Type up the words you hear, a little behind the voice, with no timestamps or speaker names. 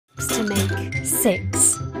to make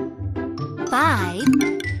 6. 5.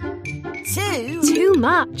 2. Too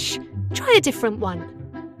much. Try a different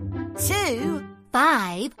one. 2.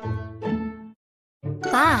 5.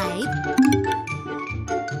 5.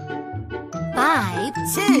 5.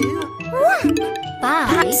 2. 1. 5.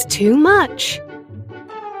 That's too much.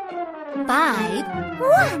 5.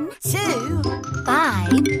 1. 2.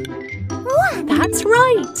 5. 1. That's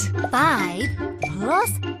right. 5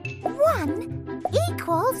 plus 1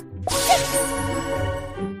 equals 6.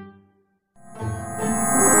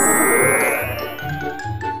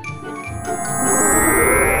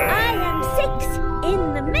 I am 6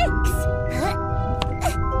 in the mix.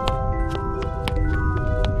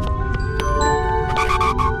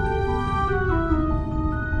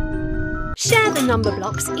 Share the number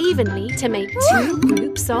blocks evenly to make 2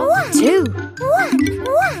 groups of 2. 1.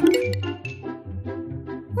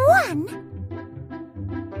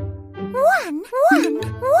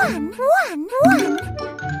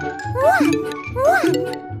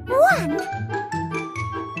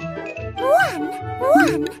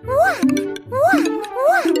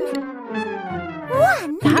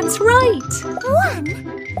 That's right. 1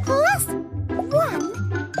 plus 1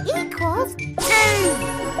 equals 2.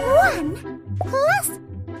 1 plus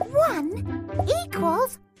 1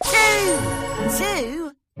 equals 2.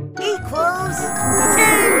 2 equals 2.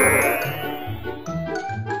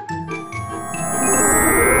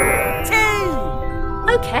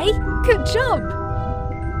 Okay, good job.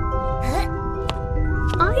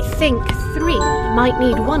 I think 3 might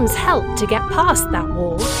need 1's help to get past that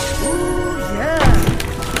wall.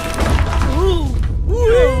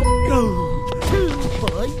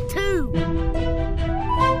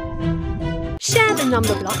 Share the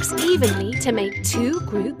number blocks evenly to make 2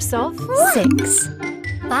 groups of 6.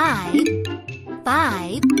 5.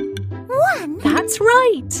 5. 1. That's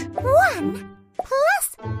right. 1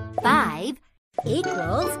 plus 5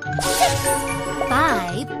 equals 6.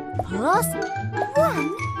 5 plus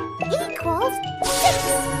 1 equals 6.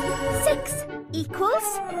 6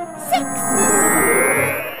 equals 6.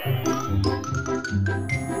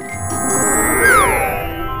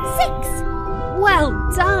 6. Well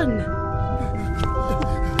done.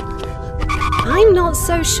 I'm not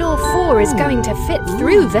so sure 4 is going to fit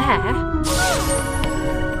through there.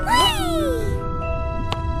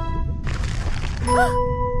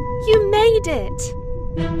 You made it.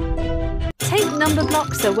 Take number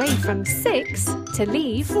blocks away from 6 to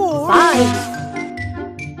leave 5.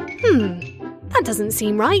 That doesn't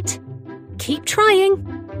seem right. Keep trying.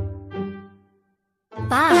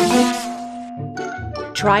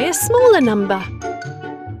 5. Try a smaller number.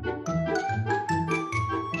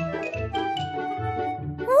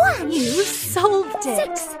 1. You solved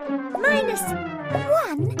it. 6 minus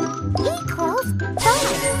 1 equals 5.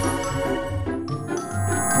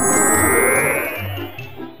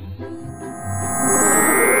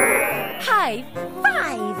 High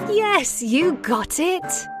 5. Yes, you got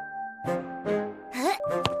it.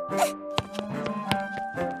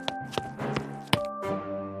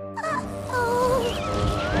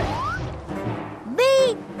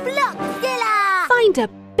 B-Blockzilla! Find a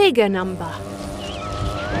bigger number.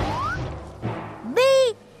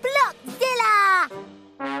 B-Blockzilla!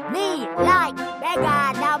 Me like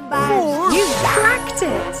bigger numbers. You cracked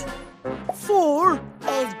it. 4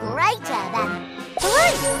 Is greater than 3.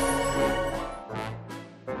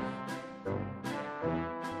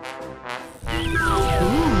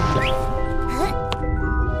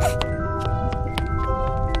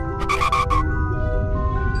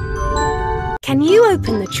 Can you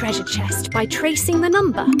open the treasure chest by tracing the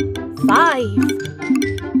number 5?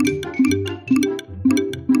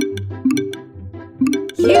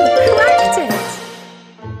 You cracked it!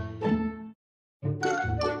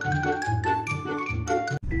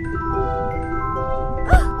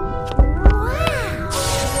 Wow!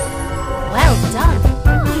 Well done!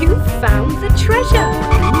 You found the treasure!